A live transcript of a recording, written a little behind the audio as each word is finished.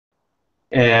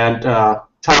And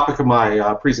topic of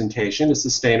my presentation is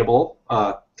sustainable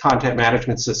content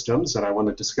management systems, and I want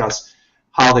to discuss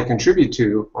how they contribute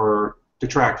to or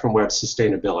detract from web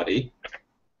sustainability.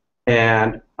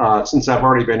 And since I've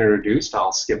already been introduced,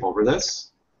 I'll skip over this.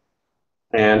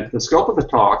 And the scope of the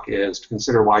talk is to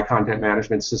consider why content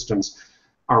management systems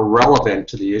are relevant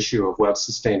to the issue of web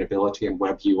sustainability and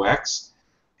web UX.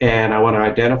 And I want to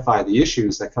identify the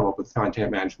issues that come up with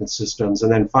content management systems,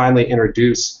 and then finally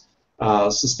introduce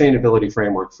sustainability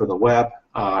framework for the web,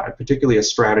 particularly a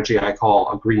strategy I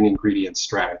call a green ingredient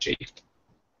strategy.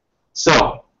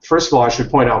 So, first of all, I should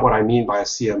point out what I mean by a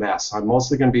CMS. I'm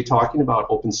mostly going to be talking about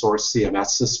open source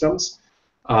CMS systems,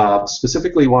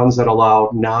 specifically ones that allow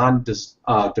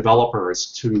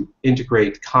non-developers to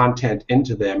integrate content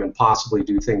into them and possibly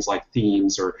do things like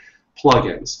themes or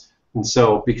plugins. And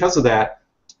so, because of that,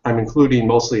 I'm including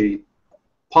mostly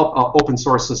open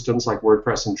source systems like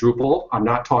WordPress and Drupal. I'm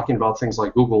not talking about things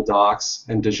like Google Docs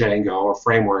and Django or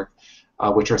Framework,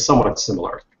 which are somewhat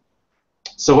similar.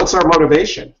 So what's our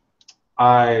motivation?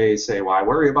 I say, why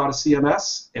worry about a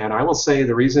CMS? And I will say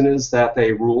the reason is that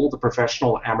they rule the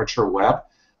professional amateur web.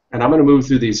 And I'm going to move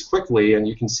through these quickly, and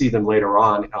you can see them later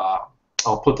on.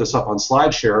 I'll put this up on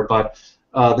SlideShare, but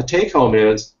the take-home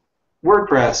is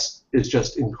WordPress is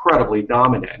just incredibly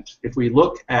dominant. If we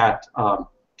look at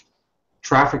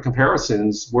traffic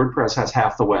comparisons, WordPress has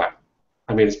half the web.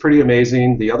 I mean, it's pretty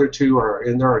amazing. The other two are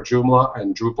in there are Joomla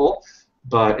and Drupal,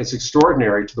 but it's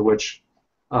extraordinary to the which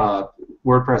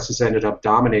WordPress has ended up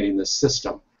dominating this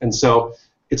system. And so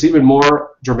it's even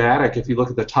more dramatic if you look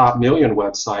at the top 1 million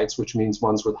websites, which means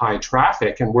ones with high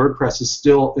traffic, and WordPress is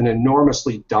still an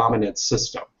enormously dominant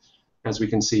system, as we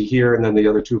can see here, and then the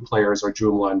other two players are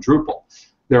Joomla and Drupal.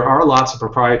 There are lots of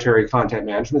proprietary content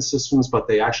management systems, but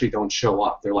they actually don't show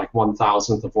up. They're like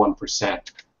 1,000th of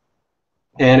 1%.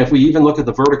 And if we even look at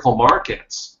the vertical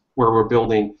markets where we're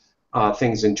building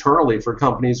things internally for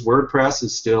companies, WordPress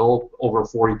is still over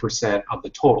 40% of the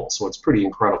total, so it's pretty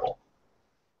incredible.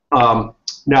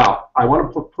 Now, I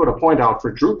want to put a point out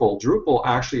for Drupal. Drupal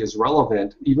actually is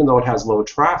relevant even though it has low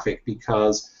traffic,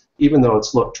 because even though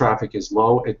its traffic is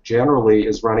low, it generally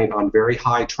is running on very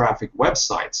high traffic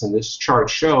websites. And this chart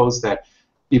shows that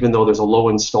even though there's a low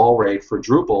install rate for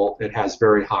Drupal, it has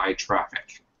very high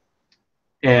traffic.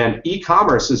 And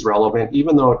e-commerce is relevant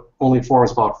even though it only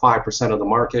forms about 5% of the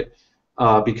market,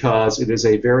 because it is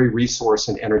a very resource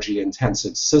and energy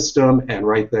intensive system, and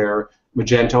right there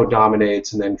Magento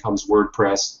dominates, and then comes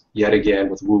WordPress yet again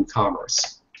with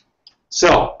WooCommerce.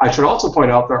 So I should also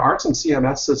point out there are some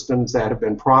CMS systems that have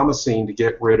been promising to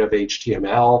get rid of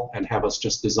HTML and have us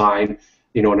just design,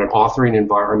 in an authoring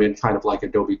environment, kind of like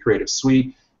Adobe Creative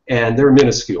Suite, and they're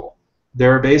minuscule.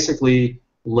 They're basically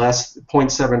less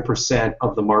 0.7%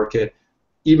 of the market,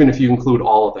 even if you include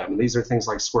all of them. And these are things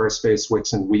like Squarespace,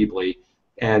 Wix, and Weebly,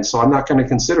 and so I'm not going to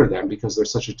consider them because they're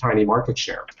such a tiny market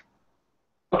share.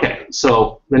 Okay,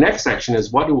 so the next section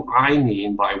is what do I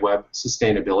mean by web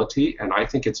sustainability, and I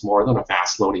think it's more than a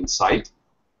fast-loading site.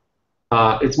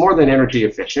 It's more than energy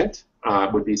efficient.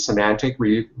 It would be semantic,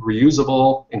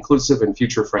 reusable, inclusive, and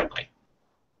future-friendly.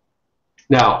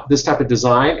 Now, this type of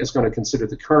design is going to consider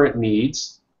the current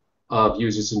needs of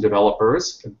users and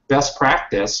developers, best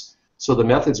practice, so the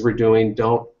methods we're doing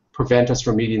don't prevent us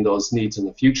from meeting those needs in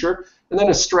the future, and then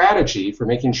a strategy for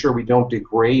making sure we don't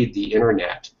degrade the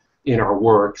internet in our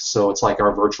work, so it's like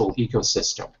our virtual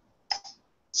ecosystem.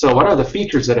 So what are the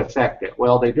features that affect it?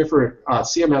 Well, they differ.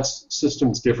 CMS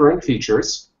systems differ in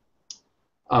features.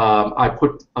 I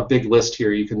put a big list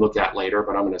here you can look at later,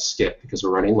 but I'm going to skip because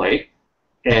we're running late,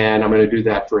 and I'm going to do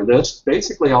that for this.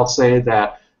 Basically, I'll say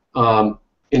that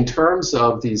in terms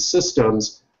of these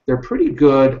systems, they're pretty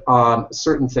good on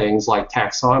certain things like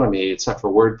taxonomy, except for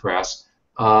WordPress.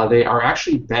 They are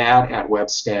actually bad at web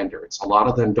standards. A lot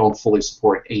of them don't fully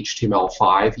support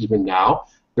HTML5 even now.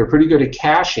 They're pretty good at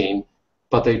caching,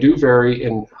 but they do vary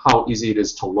in how easy it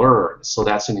is to learn. So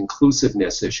that's an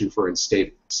inclusiveness issue for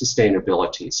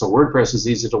sustainability. So WordPress is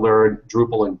easy to learn.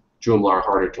 Drupal and Joomla are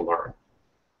harder to learn.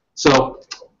 So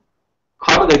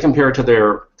how do they compare to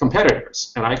their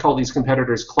competitors? And I call these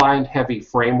competitors client-heavy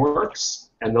frameworks.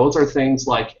 And those are things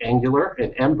like Angular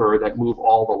and Ember that move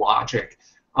all the logic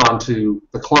onto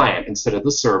the client instead of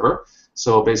the server.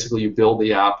 So basically you build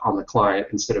the app on the client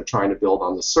instead of trying to build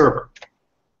on the server.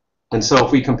 And so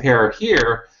if we compare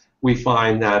here, we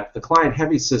find that the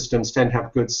client-heavy systems tend to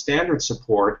have good standard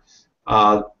support.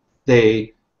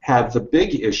 They have the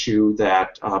big issue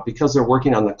that because they're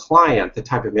working on the client, the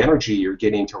type of energy you're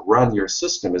getting to run your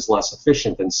system is less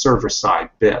efficient than server-side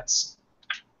bits.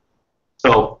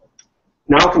 So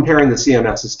now comparing the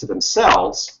CMSs to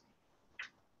themselves,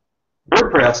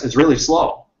 WordPress is really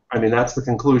slow. I mean, that's the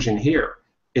conclusion here.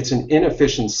 It's an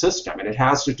inefficient system, and it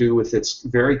has to do with its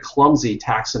very clumsy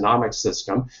taxonomic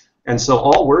system. And so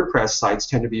all WordPress sites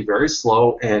tend to be very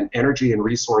slow and energy and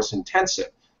resource intensive.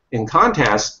 In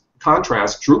contrast,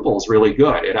 Drupal is really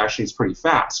good. It actually is pretty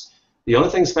fast. The other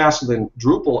things faster than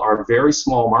Drupal are very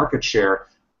small market share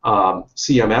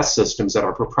CMS systems that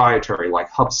are proprietary, like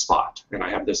HubSpot. And I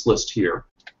have this list here.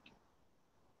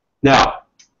 Now,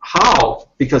 how,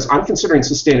 because I'm considering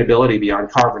sustainability beyond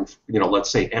carbon,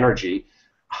 let's say energy,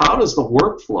 how does the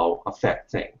workflow affect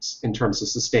things in terms of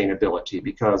sustainability?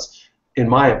 Because in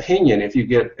my opinion, if you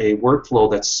get a workflow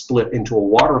that's split into a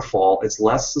waterfall, it's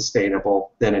less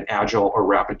sustainable than an agile or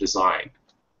rapid design.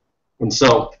 And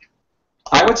so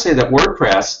I would say that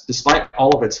WordPress, despite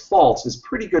all of its faults, is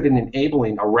pretty good in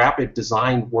enabling a rapid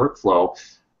design workflow,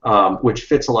 which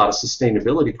fits a lot of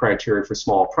sustainability criteria for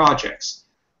small projects.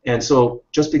 And so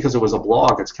just because it was a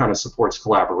blog, it kind of supports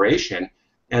collaboration.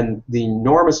 And the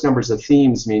enormous numbers of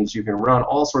themes means you can run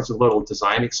all sorts of little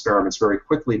design experiments very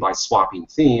quickly by swapping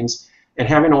themes. And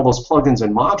having all those plugins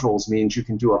and modules means you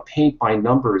can do a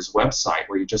paint-by-numbers website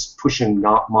where you just push in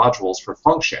modules for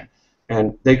function,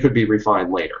 and they could be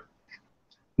refined later.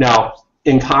 Now,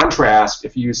 in contrast,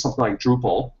 if you use something like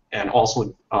Drupal and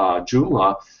also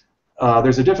Joomla,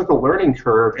 there's a difficult learning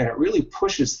curve, and it really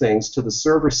pushes things to the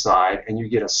server side, and you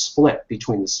get a split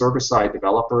between the server-side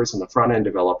developers and the front-end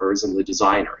developers and the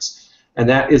designers. And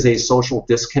that is a social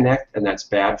disconnect, and that's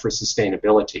bad for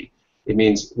sustainability. It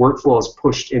means workflow is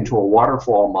pushed into a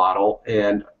waterfall model,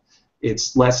 and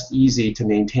it's less easy to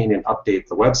maintain and update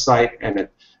the website. And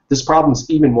this problem is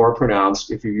even more pronounced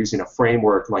if you're using a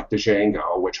framework like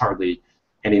Django, which hardly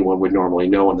anyone would normally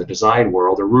know in the design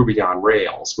world, or Ruby on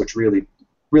Rails, which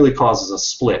really causes a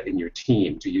split in your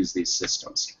team to use these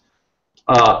systems.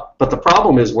 But the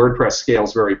problem is WordPress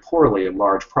scales very poorly in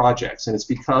large projects, and it's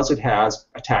because it has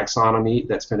a taxonomy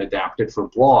that's been adapted for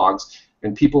blogs,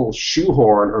 and people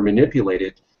shoehorn or manipulate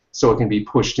it so it can be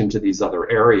pushed into these other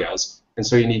areas, and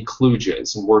so you need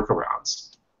kludges and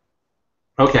workarounds.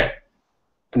 Okay,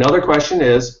 another question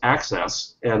is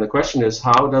access, and the question is,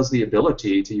 how does the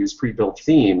ability to use pre-built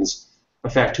themes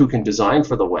affect who can design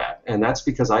for the web? And that's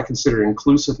because I consider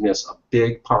inclusiveness a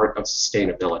big part of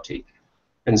sustainability.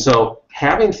 And so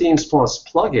having themes plus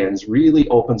plugins really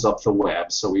opens up the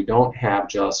web, so we don't have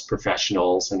just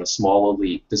professionals and a small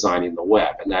elite designing the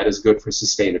web, and that is good for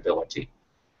sustainability.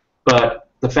 But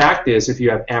the fact is, if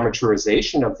you have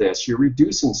amateurization of this, you're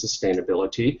reducing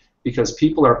sustainability because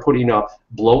people are putting up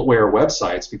bloatware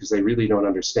websites because they really don't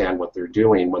understand what they're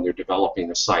doing when they're developing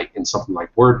a site in something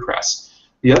like WordPress.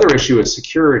 The other issue is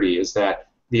security, is that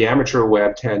the amateur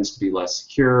web tends to be less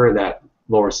secure, and that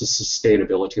lowers the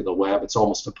sustainability of the web. It's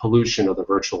almost a pollution of the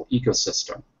virtual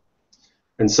ecosystem.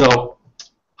 And so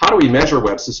how do we measure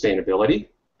web sustainability?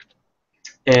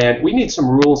 And we need some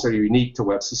rules that are unique to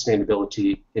web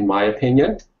sustainability, in my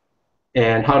opinion.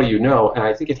 And how do you know? And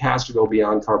I think it has to go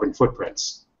beyond carbon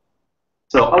footprints.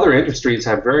 So other industries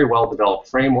have very well-developed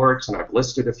frameworks, and I've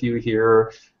listed a few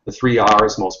here. The 3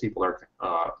 R's most people are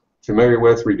familiar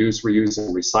with: reduce, reuse,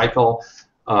 and recycle.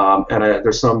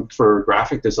 There's some for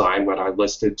graphic design when I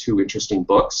listed 2 interesting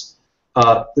books.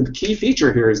 The key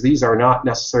feature here is these are not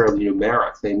necessarily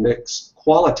numeric. They mix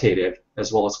qualitative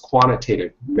as well as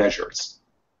quantitative measures.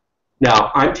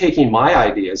 Now, I'm taking my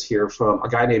ideas here from a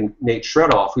guy named Nate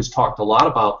Shredoff, who's talked a lot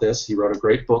about this. He wrote a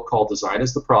great book called Design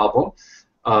is the Problem.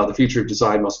 The future of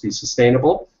design must be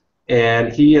sustainable.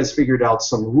 And he has figured out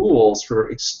some rules for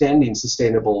extending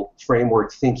sustainable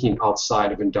framework thinking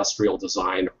outside of industrial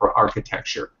design or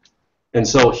architecture. And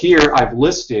so here I've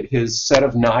listed his set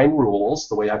of 9 rules,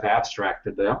 the way I've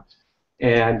abstracted them.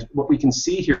 And what we can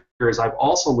see here is I've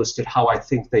also listed how I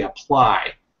think they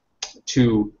apply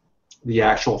to the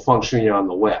actual functioning on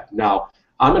the web. Now,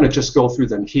 I'm going to just go through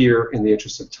them here in the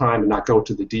interest of time and not go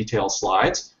to the detail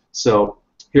slides. So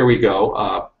here we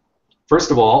go. First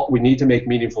of all, we need to make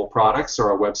meaningful products, so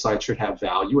our website should have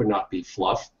value and not be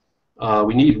fluff.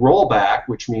 We need rollback,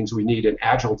 which means we need an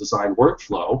agile design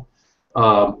workflow.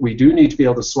 We do need to be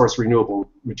able to source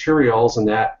renewable materials, and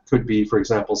that could be, for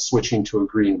example, switching to a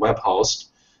green web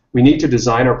host. We need to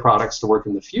design our products to work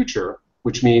in the future,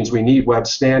 which means we need web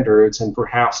standards and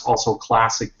perhaps also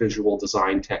classic visual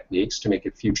design techniques to make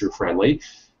it future-friendly.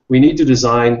 We need to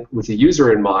design with the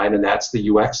user in mind, and that's the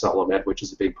UX element, which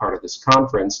is a big part of this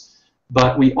conference.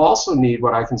 But we also need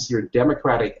what I consider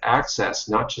democratic access,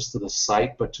 not just to the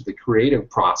site, but to the creative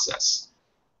process.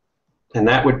 And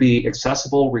that would be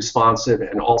accessible, responsive,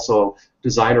 and also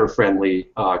designer-friendly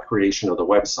creation of the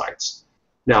websites.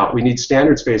 Now, we need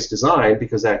standards-based design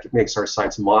because that makes our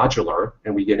sites modular,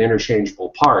 and we get interchangeable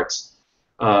parts.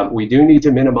 We do need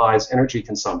to minimize energy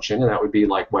consumption, and that would be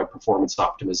like web performance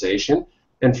optimization.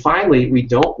 And finally, we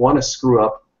don't want to screw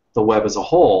up the web as a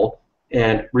whole.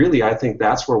 And really, I think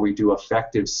that's where we do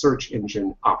effective search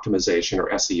engine optimization, or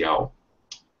SEO.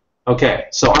 Okay,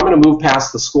 so I'm going to move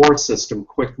past the score system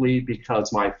quickly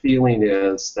because my feeling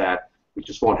is that we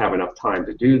just won't have enough time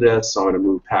to do this. So I'm going to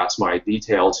move past my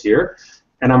details here.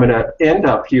 And I'm going to end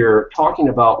up here talking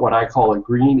about what I call a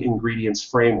green ingredients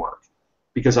framework,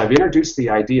 because I've introduced the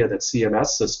idea that CMS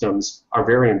systems are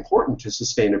very important to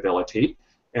sustainability.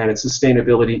 And its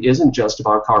sustainability isn't just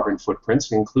about carbon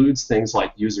footprints. It includes things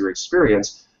like user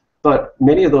experience, but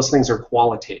many of those things are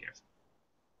qualitative.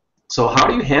 So how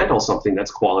do you handle something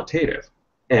that's qualitative?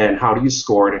 And how do you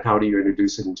score it, and how do you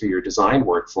introduce it into your design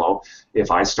workflow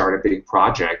if I start a big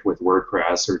project with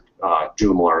WordPress or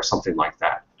Joomla or something like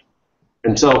that?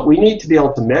 And so we need to be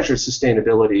able to measure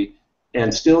sustainability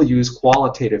and still use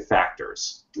qualitative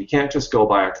factors. We can't just go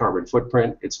by a carbon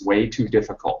footprint. It's way too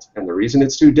difficult. And the reason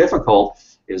it's too difficult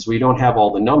is we don't have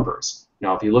all the numbers.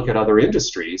 Now, if you look at other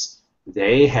industries,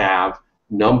 they have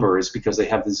numbers because they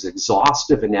have these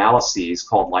exhaustive analyses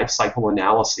called life cycle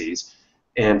analyses.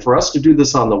 And for us to do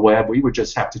this on the web, we would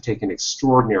just have to take an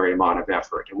extraordinary amount of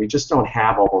effort. And we just don't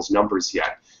have all those numbers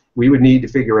yet. We would need to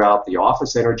figure out the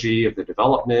office energy of the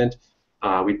development.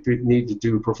 We need to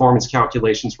do performance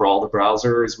calculations for all the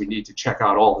browsers. We need to check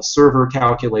out all the server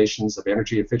calculations of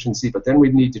energy efficiency. But then we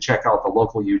need to check out the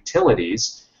local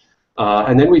utilities.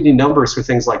 And then we need numbers for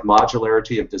things like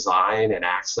modularity of design and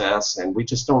access, and we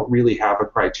just don't really have a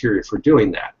criteria for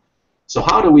doing that. So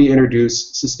how do we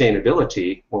introduce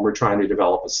sustainability when we're trying to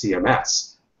develop a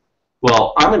CMS?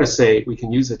 Well, I'm going to say we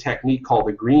can use a technique called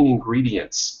the green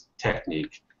ingredients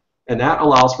technique, and that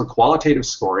allows for qualitative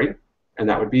scoring, and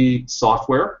that would be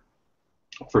software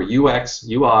for UX,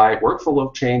 UI,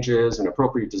 workflow changes, and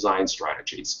appropriate design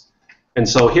strategies. And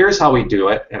so here's how we do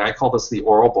it, and I call this the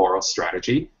Ouroboros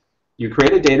strategy. You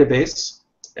create a database,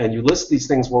 and you list these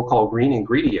things we'll call green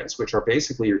ingredients, which are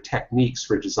basically your techniques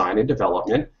for design and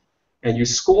development, and you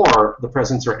score the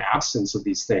presence or absence of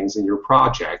these things in your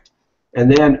project.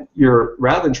 And then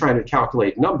rather than trying to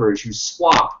calculate numbers, you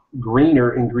swap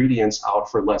greener ingredients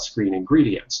out for less green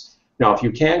ingredients. Now, if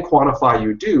you can quantify,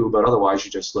 you do, but otherwise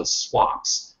you just list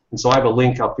swaps. And so I have a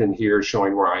link up in here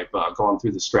showing where I've gone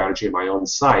through the strategy on my own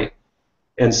site.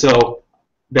 And so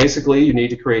basically you need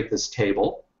to create this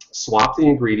table, swap the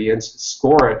ingredients,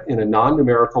 score it in a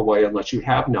non-numerical way unless you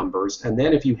have numbers, and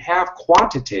then if you have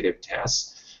quantitative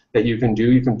tests that you can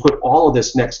do, you can put all of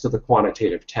this next to the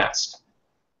quantitative test.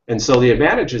 And so the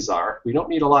advantages are we don't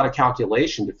need a lot of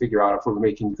calculation to figure out if we're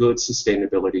making good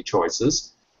sustainability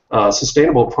choices.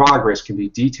 Sustainable progress can be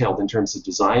detailed in terms of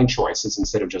design choices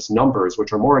instead of just numbers,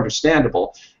 which are more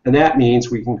understandable, and that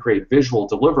means we can create visual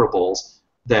deliverables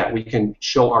that we can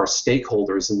show our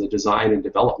stakeholders in the design and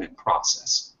development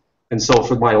process. And so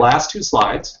for my last two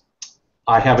slides,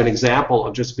 I have an example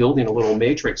of just building a little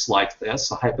matrix like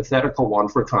this, a hypothetical one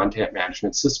for content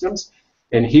management systems.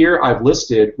 And here I've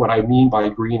listed what I mean by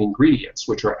green ingredients,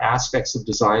 which are aspects of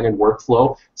design and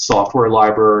workflow, software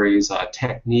libraries,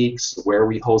 techniques, where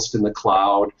we host in the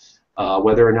cloud,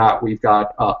 whether or not we've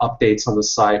got updates on the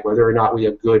site, whether or not we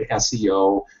have good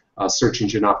SEO, search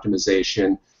engine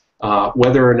optimization,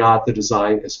 whether or not the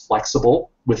design is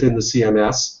flexible within the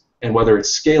CMS, and whether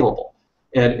it's scalable.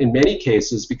 And in many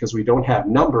cases, because we don't have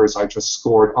numbers, I just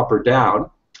scored up or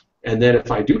down. And then if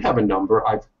I do have a number,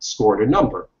 I've scored a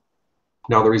number.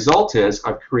 Now the result is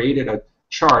I've created a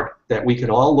chart that we can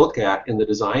all look at in the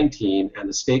design team and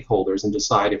the stakeholders and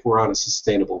decide if we're on a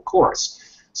sustainable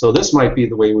course. So this might be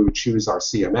the way we would choose our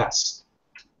CMS.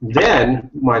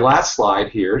 Then my last slide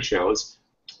here shows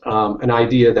an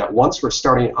idea that once we're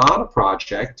starting on a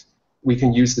project, we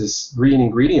can use this green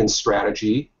ingredients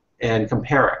strategy and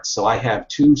compare it. So I have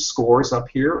two scores up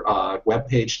here, web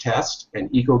page test and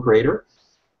EcoGrader.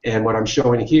 And what I'm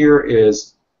showing here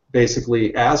is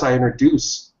basically as I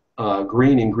introduce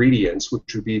green ingredients,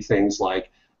 which would be things like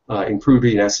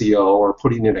improving SEO or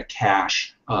putting in a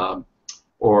cache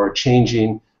or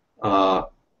changing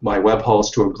my web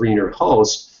host to a greener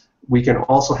host, we can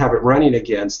also have it running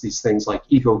against these things like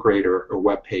EcoGrader or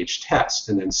web page test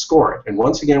and then score it. And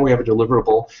once again, we have a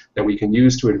deliverable that we can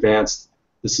use to advance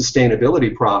the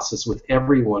sustainability process with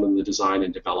everyone in the design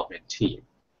and development team.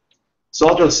 So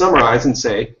I'll just summarize and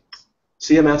say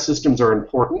CMS systems are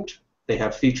important. They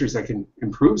have features that can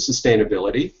improve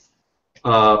sustainability.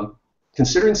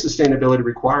 Considering sustainability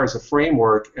requires a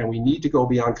framework, and we need to go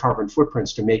beyond carbon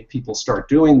footprints to make people start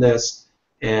doing this.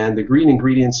 And the green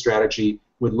ingredient strategy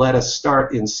would let us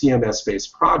start in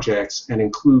CMS-based projects and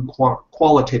include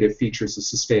qualitative features of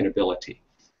sustainability.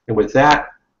 And with that,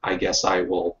 I guess I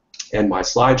will end my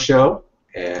slideshow,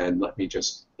 and let me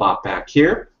just pop back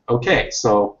here. Okay,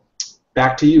 so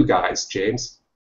back to you guys, James.